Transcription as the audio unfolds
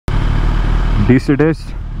DC days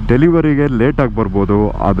ಡೆಲಿವರಿಗೆ ಲೇಟಾಗಿ ಬರ್ಬೋದು,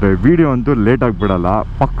 ಆದರೆ ವಿಡಿಯೋ ಅಂತೂ ಲೇಟಾಗಿ ಬಿಡಲ್ಲ,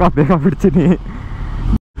 ಪಕ್ಕಾ ಬೇಗ ಬಿಡ್ತೀನಿ.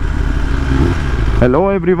 ಹೆಲೋ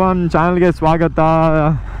ಎವ್ರಿವನ್, ಚಾನಲ್ಗೆ ಸ್ವಾಗತ.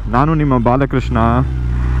 ನಾನು ನಿಮ್ಮ ಬಾಲಕೃಷ್ಣ.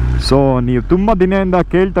 ಸೊ ನೀವು ತುಂಬ ದಿನದಿಂದ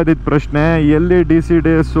ಕೇಳ್ತಾ ಇದ್ದಿದ್ದ ಪ್ರಶ್ನೆ, ಎಲ್ಲಿ DC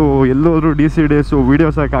days, ಎಲ್ಲೋದ್ರೂ DC days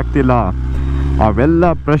videos ಯಾಕೆ ಆಗ್ತಿಲ್ಲ?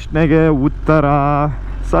 ಅವೆಲ್ಲ ಪ್ರಶ್ನೆಗೆ ಉತ್ತರ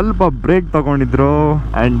ಸ್ವಲ್ಪ break ತಗೊಂಡಿದ್ರು.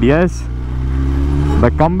 And S,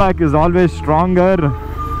 the come back is always stronger.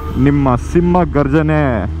 ನಿಮ್ಮ ಸಿಂಹ ಗರ್ಜನೆ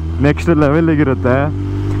ನೆಕ್ಸ್ಟ್ ಲೆವೆಲಿಗಿರುತ್ತೆ.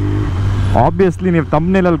 ಆಬ್ವಿಯಸ್ಲಿ ನೀವು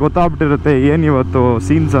ತಮ್ನೇಲಲ್ಲಿ ಗೊತ್ತಾಗ್ಬಿಟ್ಟಿರುತ್ತೆ ಏನು ಇವತ್ತು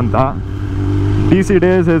ಸೀನ್ಸ್ ಅಂತ. DC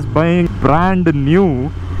days is buying brand new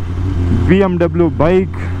BMW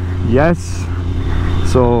bike. S,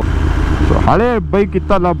 so ಹಳೆ ಬೈಕ್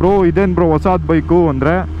ಇತ್ತಲ್ಲ ಬ್ರೋ, ಇದೇನು ಬ್ರೋ ಹೊಸದು ಬೈಕು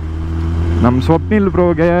ಅಂದರೆ, ನಮ್ಮ ಸ್ವಪ್ನಿಲ್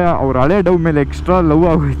ಬ್ರೋಗೆ ಅವ್ರ ಹಳೆ ಡವ್ ಮೇಲೆ ಎಕ್ಸ್ಟ್ರಾ ಲವ್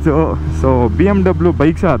ಆಗೋಯ್ತು. ಸೊ BMW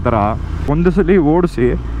ಬೈಕ್ಸೇ ಆ ಥರ. ಒಂದು ಸಲ ಓಡಿಸಿ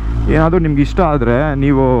ಏನಾದರೂ ನಿಮ್ಗೆ ಇಷ್ಟ ಆದರೆ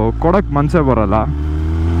ನೀವು ಕೊಡೋಕ್ಕೆ ಮನಸ್ಸೇ ಬರೋಲ್ಲ.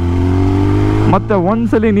 ಮತ್ತು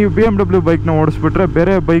ಒಂದ್ಸಲಿ ನೀವು BMW ಬೈಕ್ನ ಓಡಿಸ್ಬಿಟ್ರೆ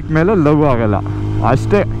ಬೇರೆ ಬೈಕ್ ಮೇಲೆ ಲವ್ ಆಗೋಲ್ಲ,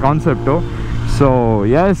 ಅಷ್ಟೇ ಕಾನ್ಸೆಪ್ಟು. ಸೊ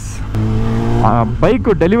ಎಸ್,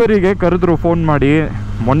 ಬೈಕು ಡೆಲಿವರಿಗೆ ಕರೆದ್ರು ಫೋನ್ ಮಾಡಿ.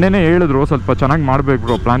 ಮೊನ್ನೆನೇ ಹೇಳಿದ್ರು ಸ್ವಲ್ಪ ಚೆನ್ನಾಗಿ ಮಾಡಬೇಕು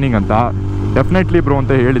ಬ್ರೋ ಪ್ಲ್ಯಾನಿಂಗ್ ಅಂತ. ಡೆಫಿನೆಟ್ಲಿ ಬ್ರೋ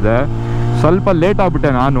ಅಂತ ಹೇಳಿದೆ. ಸ್ವಲ್ಪ ಲೇಟ್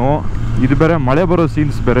ಆಗಿಬಿಟ್ಟೆ ನಾನು. ಇದು ಬೇರೆ ಮಳೆ ಬರೋ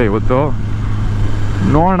ಸೀನ್ಸ್ ಬೇರೆ ಇವತ್ತು.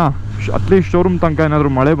 ನೋಡೋಣ, ಅಟ್ಲೀಸ್ಟ್ ಶೋರೂಮ್ ತನಕ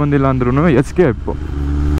ಏನಾದರೂ ಮಳೆ ಬಂದಿಲ್ಲ ಅಂದ್ರೂ ಎಸ್ಕೇಪ್.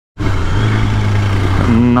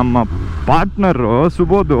 ನಮ್ಮ ಪಾರ್ಟ್ನರು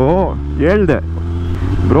ಸುಬೋದು ಹೇಳ್ದೆ,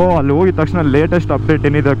 ಬ್ರೋ ಅಲ್ಲಿ ಹೋಗಿದ ತಕ್ಷಣ ಲೇಟೆಸ್ಟ್ ಅಪ್ಡೇಟ್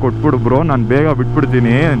ಏನಿದೆ ಕೊಟ್ಬಿಡು ಬ್ರೋ, ನಾನು ಬೇಗ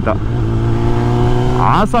ಬಿಟ್ಬಿಡ್ತೀನಿ ಅಂತ.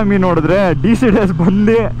 ಆಸಾಮಿ ನೋಡಿದ್ರೆ DC ಡೇಸ್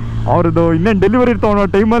ಬಂದು ಅವ್ರದ್ದು ಇನ್ನೇನು ಡೆಲಿವರಿ ತೊಗೊಳೋ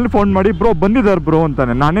ಟೈಮಲ್ಲಿ ಫೋನ್ ಮಾಡಿ, ಬ್ರೋ ಬಂದಿದ್ದಾರೆ ಬ್ರೋ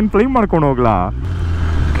ಅಂತಾನೆ. ನಾನೇನು ಫ್ಲೈ ಮಾಡ್ಕೊಂಡು ಹೋಗ್ಲಾ?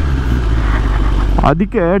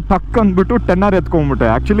 ಅದಕ್ಕೆ ಟಕ್ ಅಂದ್ಬಿಟ್ಟು 10R ಎತ್ಕೊಂಡ್ಬಿಟ್ಟೆ.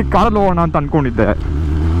 ಆ್ಯಕ್ಚುಲಿ ಕಾರಲ್ಲಿ ಹೋಗೋಣ ಅಂತ ಅಂದ್ಕೊಂಡಿದ್ದೆ.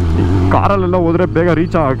 ಕಾರಲ್ಲೆಲ್ಲ ಹೋದರೆ ಬೇಗ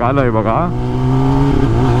ರೀಚ್ ಆಗೋಕ್ಕಾಗಲ್ಲ. ಇವಾಗ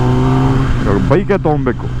ಬೈಕೇ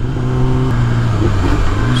ತೊಗೊಬೇಕು.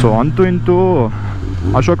 ಸೊ ಅಂತೂ ಇಂತೂ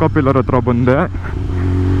ಅಶೋಕ ಪಿಲ್ಲರ್ ಹತ್ರ ಬಂದೆ.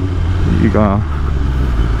 ಈಗ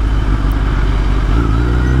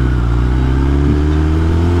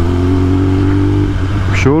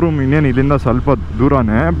ಶೋರೂಮ್ ಇನ್ನೇನು ಇಲ್ಲಿಂದ ಸ್ವಲ್ಪ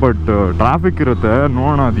ದೂರನೇ, ಬಟ್ ಟ್ರಾಫಿಕ್ ಇರುತ್ತೆ.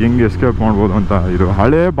 ನೋಡೋಣ ಅದು ಹೆಂಗೆ ಎಸ್ಕೇಪ್ ಮಾಡ್ಬೋದು ಅಂತ. ಇದು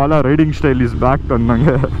ಹಳೆ ಬಾಲ ರೈಡಿಂಗ್ ಸ್ಟೈಲ್ ಇಸ್ ಬ್ಯಾಕ್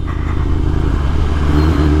ಅನ್ನಂಗೆ.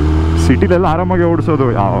 ಸಿಟಿಲೆಲ್ಲ ಆರಾಮಾಗಿ ಓಡಿಸೋದು.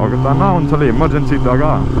 ಯಾವಾಗ ತಾನ ಒಂದ್ಸಲ ಎಮರ್ಜೆನ್ಸಿ ಇದ್ದಾಗ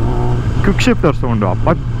ಕ್ವಿಕ್ ಶಿಫ್ಟರ್ ಸೌಂಡು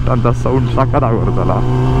ಅಪ್ಪಟ್ ಅಂತ ಸೌಂಡ್ ಸಾಕಾಗೋರುತ್ತಲ್ಲ.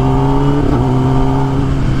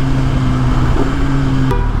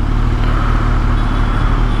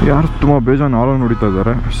 ಯಾರು ತುಂಬ ಬೇಜಾನು ಆರಾಮ್ ನೋಡಿತಾ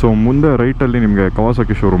ಇದ್ದಾರೆ. ಸೊ ಮುಂದೆ ರೈಟಲ್ಲಿ ನಿಮಗೆ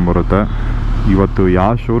ಕವಾಸಕಿ ಶೋರೂಮ್ ಬರುತ್ತೆ. ಇವತ್ತು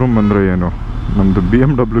ಯಾವ ಶೋರೂಮ್ ಬಂದರೆ ಏನು, ನಮ್ಮದು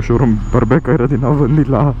BMW ಶೋರೂಮ್ ಬರಬೇಕಾಗಿರೋ ದಿನ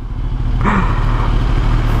ಬಂದಿಲ್ಲ.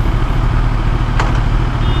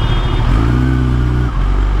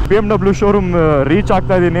 BMW ಶೋರೂಮ್ ರೀಚ್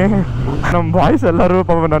ಆಗ್ತಾ ಇದ್ದೀನಿ. ನಮ್ಮ ಬಾಯ್ಸ್ ಎಲ್ಲರೂ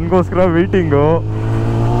ಪಾಪ ನನಗೋಸ್ಕರ ವೇಟಿಂಗು.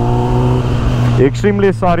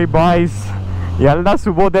 ಎಕ್ಸ್ಟ್ರೀಮ್ಲಿ ಸಾರಿ ಬಾಯ್ಸ್, ಎಲ್ಲ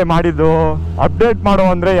ಸುಬೋಧೆ ಮಾಡಿದ್ದು. ಅಪ್ಡೇಟ್ ಮಾಡೋ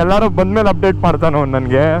ಅಂದರೆ ಎಲ್ಲರೂ ಬಂದಮೇಲೆ ಅಪ್ಡೇಟ್ ಮಾಡ್ತಾನೋ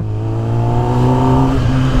ನನಗೆ.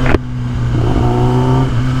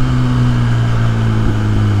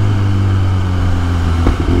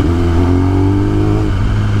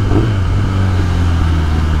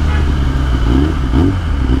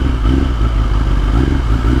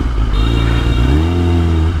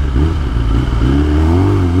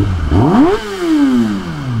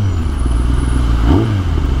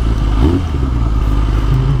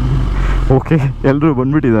 ಓಕೆ, ಎಲ್ಲರೂ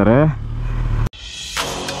ಬಂದ್ಬಿಟ್ಟಿದ್ದಾರೆ.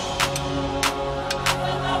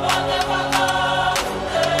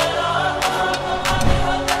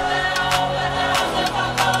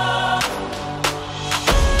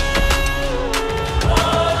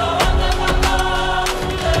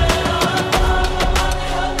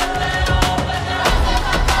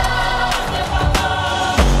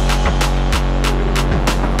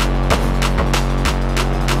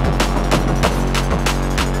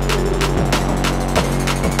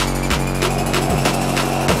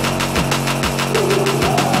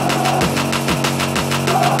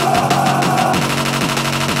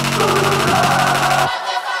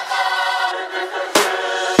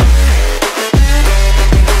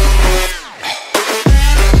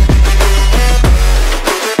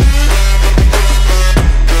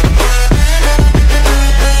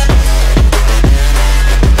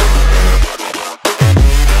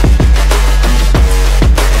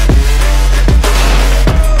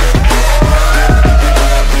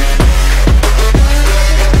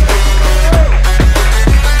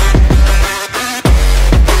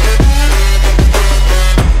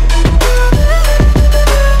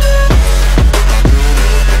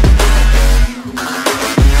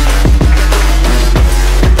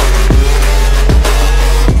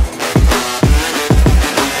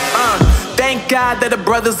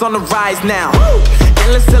 brothers on the rise now.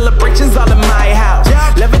 Endless celebrations all in my house.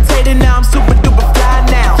 Levitating now, I'm super duper fly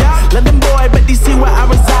now. London boy, but DC where I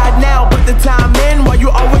reside now. Put the time in while you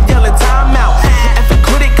always yelling time out. And for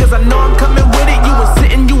quit it, cause I know I'm coming with it. You were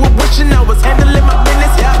sitting, you were wishing I was handling my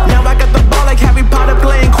business. Now I got the ball like Harry Potter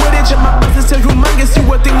playing Quidditch. And my business so humongous, you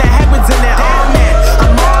would think that happens in there. Oh man,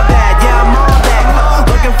 I'm all that, yeah, I'm all that.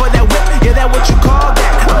 Looking for that whip, yeah, that what you call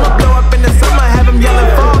that. I'ma blow up in the summer, have them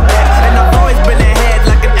yelling fall back. And I've always been ahead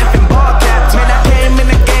like an effing ball cap. Man, I came in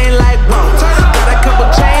the game like, whoa. Got a couple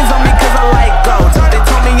chains on me cause I like gold. They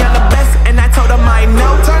told me I'm the best and I told them I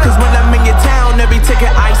know. Cause when I'm in your town, every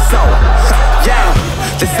ticket I sold. Yeah,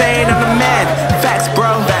 they saying I'm the man. Facts,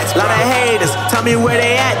 bro. Lot of haters, tell me where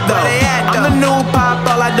they at though. I'm the new pop,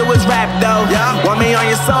 all I do is rap though. Want me on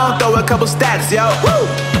your song, throw a couple stacks, yo.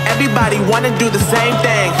 Everybody wanna do the same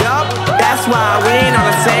thing. That's why we ain't on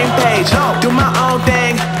the same page. Do my own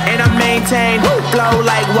thing, and I maintain. Flow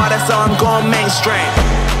like water, so I'm going mainstream.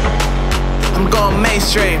 I'm going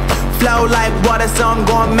mainstream. Flow like water, so I'm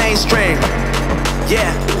going mainstream.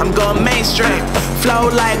 Yeah, I'm going mainstream. Flow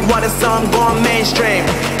like water, so I'm going mainstream.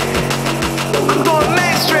 I'm going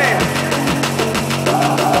mainstream.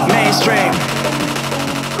 Mainstream.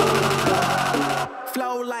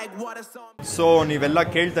 Flow like water, so I'm... so ನೀವೆಲ್ಲ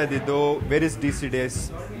ಕೇಳ್ತಾ ಇದ್ದಿದ್ದು where is D C days,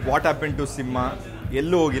 what happen to ಸಿಂಹ,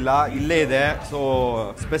 ಎಲ್ಲೂ ಹೋಗಿಲ್ಲ, ಇಲ್ಲೇ ಇದೆ. So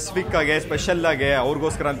ಸ್ಪೆಷಲ್ಲಾಗೆ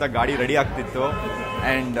ಅವ್ರಿಗೋಸ್ಕರ ಅಂತ ಗಾಡಿ ರೆಡಿ ಆಗ್ತಿತ್ತು.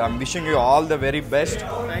 And I am wishing you all the very best.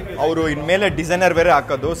 ಅವರು ಇನ್ಮೇಲೆ ಡಿಸೈನರ್ ಬೇರೆ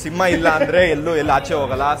ಹಾಕೋದು, ಸಿಂಹ ಇಲ್ಲ ಅಂದರೆ ಎಲ್ಲ ಆಚೆ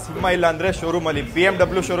ಹೋಗಲ್ಲ. ಸಿಂಹ ಇಲ್ಲ ಅಂದರೆ ಶೋರೂಮಲ್ಲಿ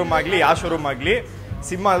BMW ಶೋರೂಮ್ ಆಗಲಿ ಯಾವ ಶೋರೂಮ್ ಆಗಲಿ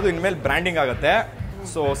ಸಿಂಹ ಅದು ಇನ್ಮೇಲೆ ಬ್ರ್ಯಾಂಡಿಂಗ್ ಆಗುತ್ತೆ.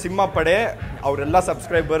 ಸೊ ಸಿಂಹ ಪಡೆ ಅವರೆಲ್ಲ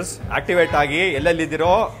ಸಬ್ಸ್ಕ್ರೈಬರ್ಸ್ ಆಕ್ಟಿವೇಟ್ ಆಗಿ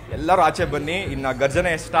ಎಲ್ಲೆಲ್ಲಿದ್ದೀರೋ ಎಲ್ಲರೂ ಆಚೆ ಬನ್ನಿ. ಇನ್ನು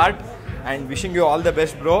ಗರ್ಜನೆ start. And wishing you all the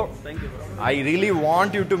best bro. I really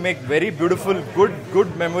want you to make very beautiful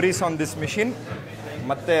good memories on this machine.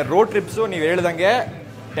 ಮತ್ತು ರೋಡ್ ಟ್ರಿಪ್ಸು ನೀವು ಹೇಳ್ದಂಗೆ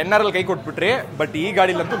 10 ಕೈ ಕೊಟ್ಬಿಟ್ರಿ, ಬಟ್ ಈ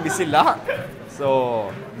ಗಾಡಿಲಂತೂ ಮಿಸ್ ಇಲ್ಲ. So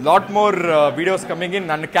lot more videos coming in.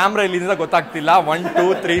 ನನ್ನ camera ಇಲ್ಲಿಂದ ಗೊತ್ತಾಗ್ತಿಲ್ಲ. 1 2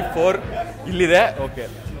 3 4 ಇಲ್ಲಿದೆ. Okay,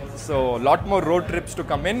 so lot more road trips to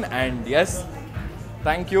come in. And S,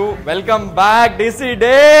 thank you. Welcome back DC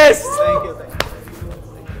Days. Thank you.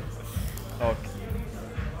 Okay,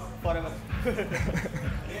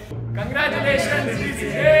 Congratulations, DC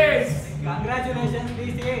Days! Congratulations,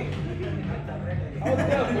 DC!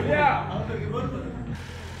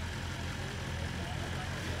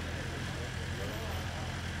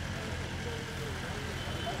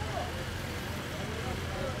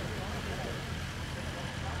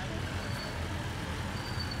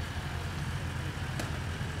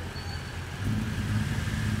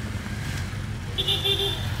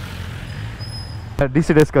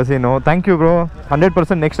 DC Days Casino. Thank you bro.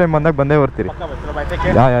 100% next time ಬಂದಾಗ ಬಂದೇ ಬರ್ತೀರಿ.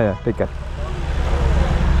 ಯಾ take care.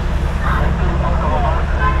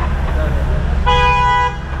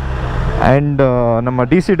 And ನಮ್ಮ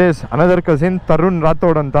DC Days another cousin Tarun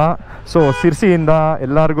Rathore ಅಂತ. So ಸಿರ್ಸಿಯಿಂದ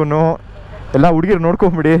ಎಲ್ಲರಿಗೂ ಎಲ್ಲ ಹುಡುಗಿರು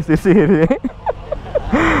ನೋಡ್ಕೊಂಬಿಡಿ, ಸಿರ್ಸಿ ಇರಿ.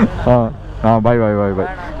 ಹಾಂ ಬಾಯ್.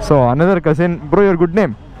 So another cousin bro, your good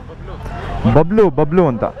name? Bablu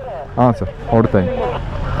ಅಂತ. ಹಾಂ ಸರ್, ಹೊಡ್ತಾ ಇದ್ದೀನಿ.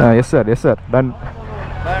 Yes sir done.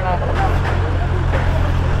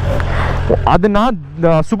 ಅದನ್ನ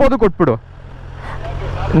ಸುಬೋದು ಕೊಟ್ಬಿಡು,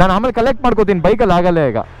 ನಾನು ಆಮೇಲೆ ಕಲೆಕ್ಟ್ ಮಾಡ್ಕೋತೀನಿ. ಬೈಕಲ್ಲಿ ಆಗಲ್ಲ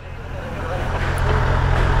ಈಗ.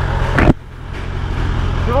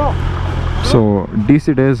 ಸೊ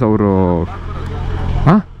DC Days ಅವರು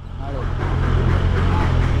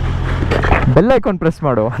ಬೆಲ್ ಐಕಾನ್ ಪ್ರೆಸ್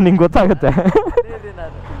ಮಾಡು, ನಿಂಗೆ ಗೊತ್ತಾಗುತ್ತೆ.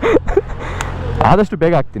 ಆದಷ್ಟು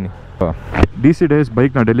ಬೇಗ ಹಾಕ್ತೀನಿ. DC Days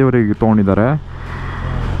ಬೈಕ್ನ ಡೆಲಿವರಿಗೆ ತೊಗೊಂಡಿದ್ದಾರೆ.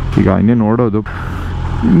 ಈಗ ಇನ್ನೇನು ನೋಡೋದು.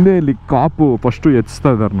 ಹಿಂದೆ ಇಲ್ಲಿ ಕಾಪು ಫಸ್ಟು ಎತ್ಸ್ತಾ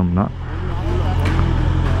ಇದ್ದಾರೆ ನಮ್ಮನ್ನ.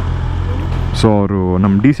 ಸೊ ಅವರು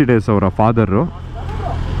ನಮ್ಮ DC Days ಅವರ ಫಾದರು.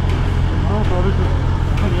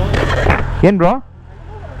 ಏನು ಬ್ರೋ?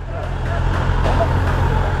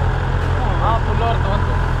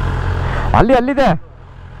 ಅಲ್ಲಿದೆ.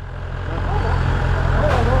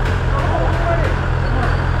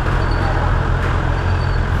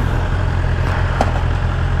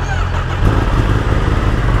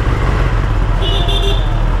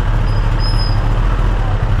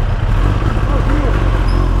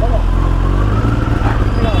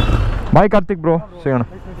 ಬಾಯ್ ಕಾರ್ತಿಕ್ ಬ್ರೋ, ಸಿಗೋಣ.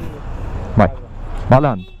 ಬಾಯ್ ಬಾಲ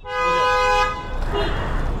ಅಂತ.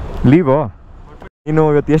 ಲೀವು ನೀನು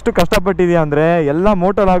ಇವತ್ತು ಎಷ್ಟು ಕಷ್ಟಪಟ್ಟಿದ್ಯಾ ಅಂದರೆ ಎಲ್ಲ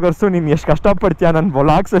ಮೋಟೋ ಲಾಗರ್ಸು ನೀನು ಎಷ್ಟು ಕಷ್ಟಪಡ್ತೀಯ ನನ್ನ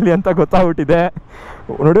ವ್ಲಾಗ್ಸಲ್ಲಿ ಅಂತ ಗೊತ್ತಾಗ್ಬಿಟ್ಟಿದೆ.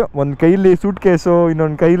 ನೋಡಿ, ಒಂದು ಕೈಲಿ ಸೂಟ್ ಕೇಸು,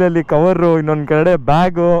 ಇನ್ನೊಂದು ಕೈಲಲ್ಲಿ ಕವರು, ಇನ್ನೊಂದು ಕಡೆ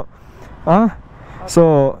ಬ್ಯಾಗು. ಸೊ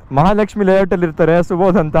ಮಹಾಲಕ್ಷ್ಮಿ ಲೇಔಟಲ್ಲಿ ಇರ್ತಾರೆ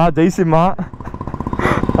ಸುಬೋಧ್ ಅಂತ, ಜೈಸಿಂಹ.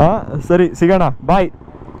 ಸರಿ, ಸಿಗೋಣ. ಬಾಯ್.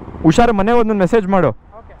 ಹುಷಾರು, ಮನೆ ಒಂದು ಮೆಸೇಜ್ ಮಾಡು.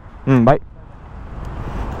 ಬಾಯ್.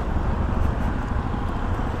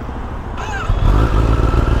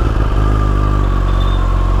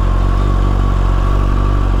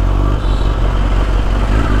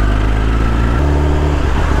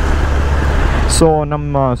 ಸೊ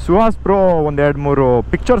ನಮ್ಮ ಸುಹಾಸ್ ಬ್ರೋ ಒಂದು 2-3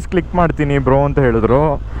 ಪಿಕ್ಚರ್ಸ್ ಕ್ಲಿಕ್ ಮಾಡ್ತೀನಿ ಬ್ರೋ ಅಂತ ಹೇಳಿದ್ರು.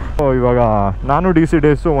 ಸೊ ಇವಾಗ ನಾನು DC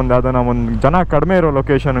ಡೇಸು ಒಂದು ಅದನ್ನು ಒಂದು ಜನ ಕಡಿಮೆ ಇರೋ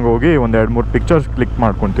ಲೊಕೇಶನ್ಗೆ ಹೋಗಿ ಒಂದು 2-3 ಪಿಕ್ಚರ್ಸ್ ಕ್ಲಿಕ್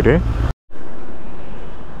ಮಾಡ್ಕೊತೀರಿ.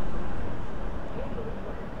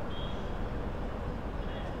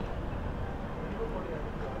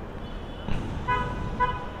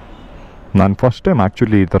 ನಾನು ಫಸ್ಟ್ ಟೈಮ್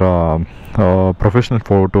ಆ್ಯಕ್ಚುಲಿ ಈ ಥರ professional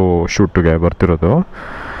photo ಶೂಟ್ಗೆ ಬರ್ತಿರೋದು.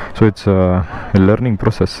 So it's learning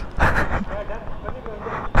process.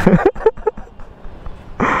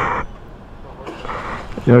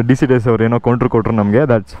 DC days ಅವ್ರು ಏನೋ ಕೌಂಟ್ರ್ ಕೊಟ್ಟರು ನಮಗೆ,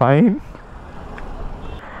 that's fine.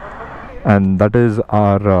 And that is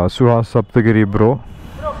R Suhas Saptagiri bro.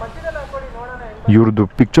 ಇವ್ರದ್ದು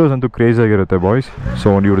ಪಿಕ್ಚರ್ಸ್ ಅಂತೂ ಕ್ರೇಜ್ ಆಗಿರುತ್ತೆ ಬಾಯ್ಸ್. ಸೊ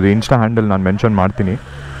ಇವ್ರದ್ದು ಇನ್ಸ್ಟಾ ಹ್ಯಾಂಡಲ್ ನಾನು ಮೆನ್ಷನ್ ಮಾಡ್ತೀನಿ.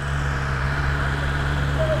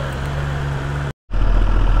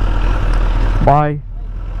 ಬಾಯ್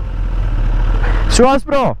ಸುಹಾಸ್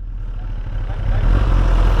ಬ್ರೋ.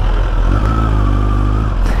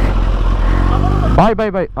 ಬಾಯ್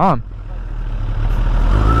ಬಾಯ್ ಬಾಯ್. ಹಾಂ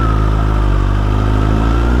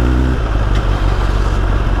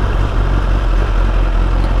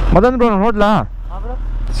ಮದನ್ ಬ್ರೋ ನಾನು ಹೊಡ್ಲಾ?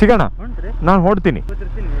 ಸಿಗೋಣ, ನಾನು ಹೊಡ್ತೀನಿ.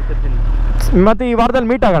 ಮತ್ತೆ ಈ ವಾರದಲ್ಲಿ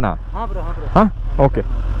ಮೀಟ್ ಆಗೋಣ. ಹಾಂ ಓಕೆ,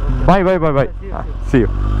 ಬಾಯ್ ಬಾಯ್ ಬಾಯ್ ಬಾಯ್. ಹಾಂ ಸಿ ಯು.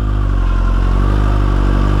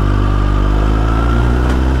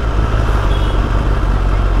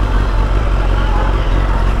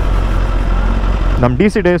 ನಮ್ಮ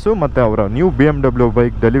DC ಡೇಸು ಮತ್ತು ಅವರ ನ್ಯೂ BMW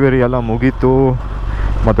ಬೈಕ್ ಡೆಲಿವರಿ ಎಲ್ಲ ಮುಗೀತು,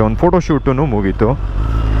 ಮತ್ತು ಒಂದು ಫೋಟೋಶೂಟೂ ಮುಗೀತು.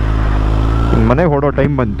 ಮನೆಗೆ ಹೊಡೋ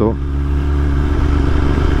ಟೈಮ್ ಬಂತು.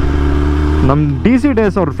 ನಮ್ಮ DC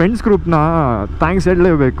ಡೇಸ್ ಅವ್ರ ಫ್ರೆಂಡ್ಸ್ ಗ್ರೂಪ್ನ ಥ್ಯಾಂಕ್ಸ್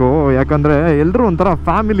ಹೇಳಲೇಬೇಕು. ಯಾಕಂದರೆ ಎಲ್ಲರೂ ಒಂಥರ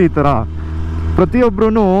ಫ್ಯಾಮಿಲಿ ಥರ,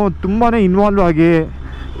 ಪ್ರತಿಯೊಬ್ಬರೂ ತುಂಬಾ ಇನ್ವಾಲ್ವ್ ಆಗಿ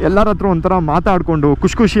ಎಲ್ಲರ ಹತ್ರ ಒಂಥರ ಮಾತಾಡಿಕೊಂಡು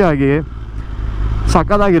ಖುಷಿಯಾಗಿ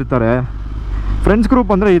ಸಕ್ಕದಾಗಿರ್ತಾರೆ. ಫ್ರೆಂಡ್ಸ್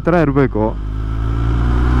ಗ್ರೂಪ್ ಅಂದರೆ ಈ ಥರ ಇರಬೇಕು.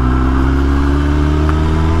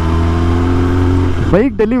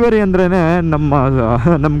 ಬೈಕ್ ಡೆಲಿವರಿ ಅಂದ್ರೇ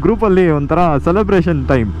ನಮ್ಮ ಗ್ರೂಪಲ್ಲಿ ಒಂಥರ ಸೆಲೆಬ್ರೇಷನ್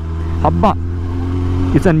ಟೈಮ್, ಹಬ್ಬ.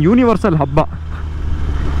 ಇಟ್ಸ್ ಅನ್ ಯೂನಿವರ್ಸಲ್ ಹಬ್ಬ.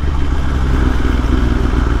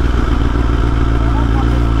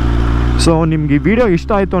 ಸೊ ನಿಮ್ಗೆ ಈ ವಿಡಿಯೋ ಇಷ್ಟ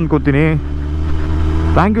ಆಯಿತು ಅನ್ಕೋತೀನಿ.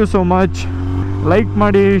 Thank you so much. Like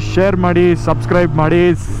ಮಾಡಿ, ಶೇರ್ ಮಾಡಿ, ಸಬ್ಸ್ಕ್ರೈಬ್ ಮಾಡಿ.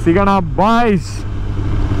 ಸಿಗೋಣ ಬಾಯ್ಸ್.